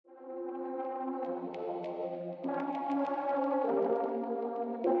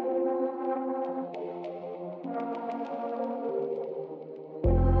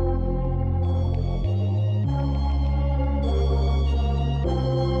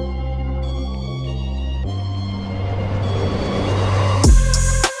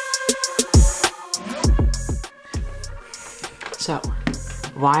So,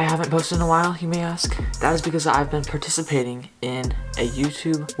 why I haven't posted in a while, you may ask? That is because I've been participating in a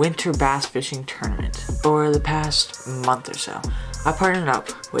YouTube winter bass fishing tournament for the past month or so. I partnered up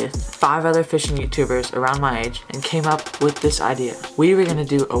with 5 other fishing YouTubers around my age and came up with this idea. We were gonna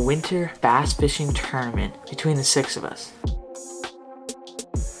do a winter bass fishing tournament between the 6 of us.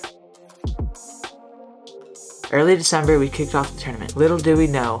 Early December, we kicked off the tournament. Little did we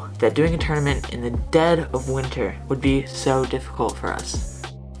know that doing a tournament in the dead of winter would be so difficult for us.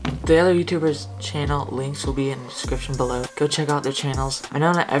 The other YouTubers' channel links will be in the description below. Go check out their channels. I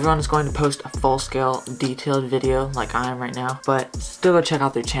know not everyone is going to post a full-scale, detailed video like I am right now, but still go check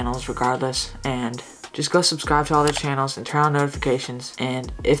out their channels regardless, and just go subscribe to all their channels and turn on notifications,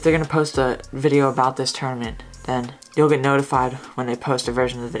 and if they're going to post a video about this tournament, then you'll get notified when they post a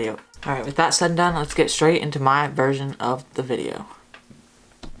version of the video. Alright, with that said and done, let's get straight into my version of the video.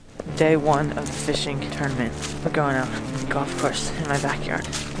 Day 1 of the fishing tournament. We're going out on the golf course in my backyard.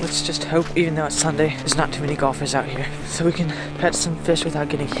 Let's just hope, even though it's Sunday, there's not too many golfers out here, so we can catch some fish without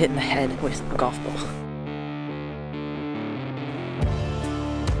getting hit in the head with a golf ball.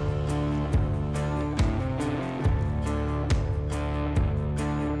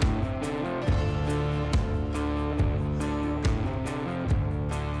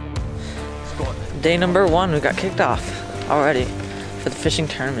 Day number 1, we got kicked off already for the fishing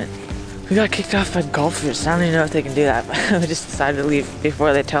tournament. We got kicked off by golfers. I don't even know if they can do that, but we just decided to leave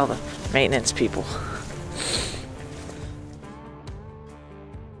before they tell the maintenance people.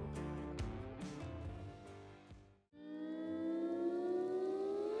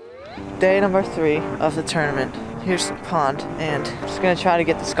 Day number 3 of the tournament. Here's the pond, and I'm just gonna try to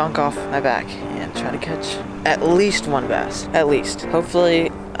get the skunk off my back and try to catch at least 1 bass. At least.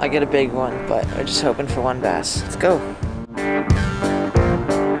 Hopefully I get a big one, but we're just hoping for 1 bass. Let's go.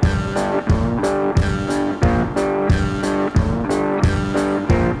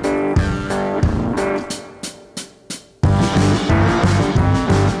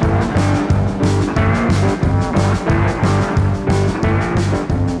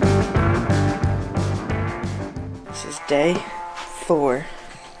 This is day 4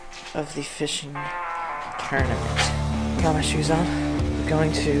 of the fishing tournament. Got my shoes on.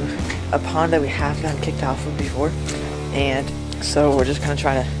 Going to a pond that we have gotten kicked off of before, and so we're just gonna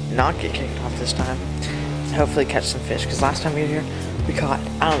try to not get kicked off this time and hopefully catch some fish, because last time we were here we caught,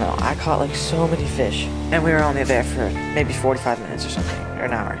 I don't know, I caught like so many fish, and we were only there for maybe 45 minutes or something, or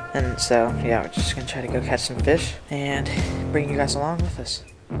an hour. And so yeah, we're just gonna try to go catch some fish and bring you guys along with us.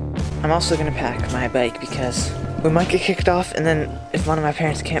 I'm also gonna pack my bike because we might get kicked off, and then if one of my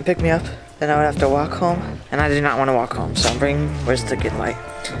parents can't pick me up, then I would have to walk home, and I do not want to walk home, so I'm bringing, where's the good light?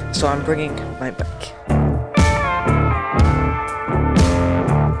 So I'm bringing my bike.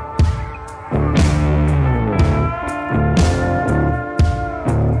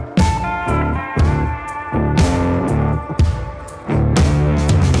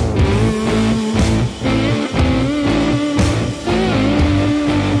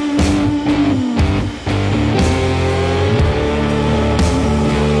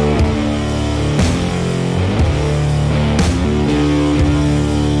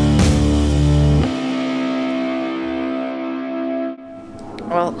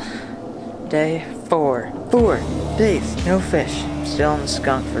 Well, day 4. 4 days, no fish. Still on the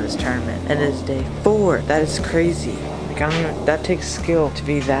skunk for this tournament. And it is day 4. That is crazy. Like, I don't even, that takes skill to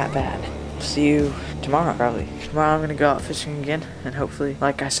be that bad. See you tomorrow, probably. Tomorrow I'm gonna go out fishing again, and hopefully,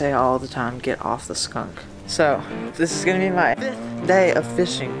 like I say all the time, get off the skunk. So, this is gonna be my 5th day of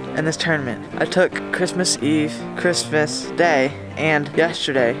fishing in this tournament. I took Christmas Eve, Christmas Day, and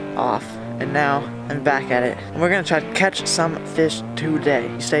yesterday off. And now I'm back at it. And we're gonna try to catch some fish today.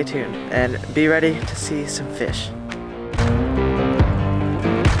 Stay tuned and be ready to see some fish.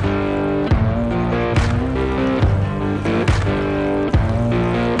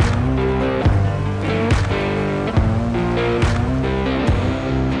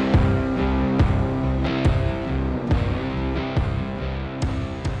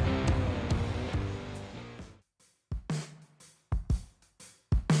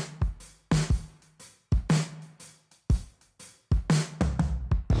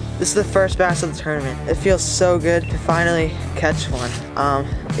 This is the first bass of the tournament. It feels so good to finally catch one.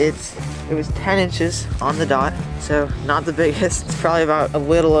 It was 10 inches on the dot, so not the biggest. It's probably about a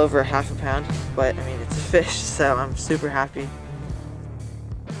little over ½ a pound, but I mean, it's a fish, so I'm super happy.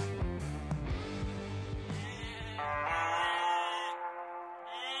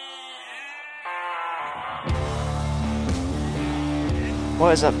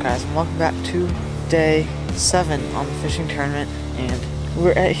 What is up, guys, and welcome back to day 7 on the fishing tournament, and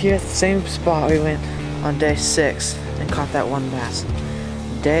we're here at the same spot we went on day 6, and caught that one bass.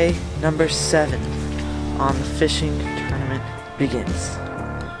 Day number 7 on the fishing tournament begins.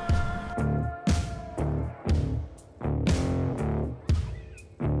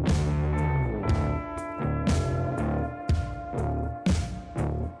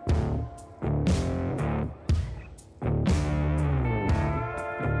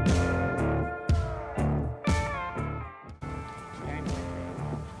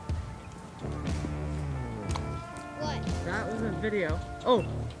 That was a video. Oh!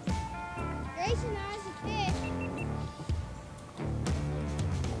 Grayson has a fish.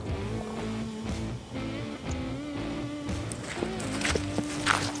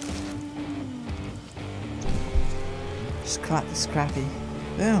 Just caught this crappie.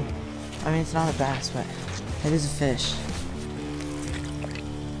 Boom! I mean, it's not a bass, but it is a fish.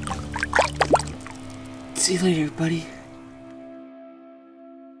 See you later, buddy.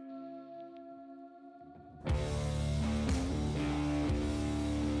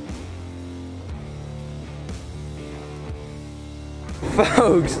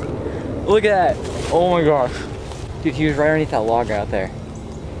 Folks, look at that. Oh my gosh. Dude, he was right underneath that log out there.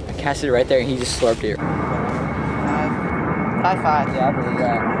 I cast it right there and he just slurped it. High five. Yeah, I believe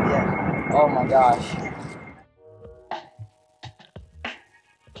that. Yeah. Oh my gosh.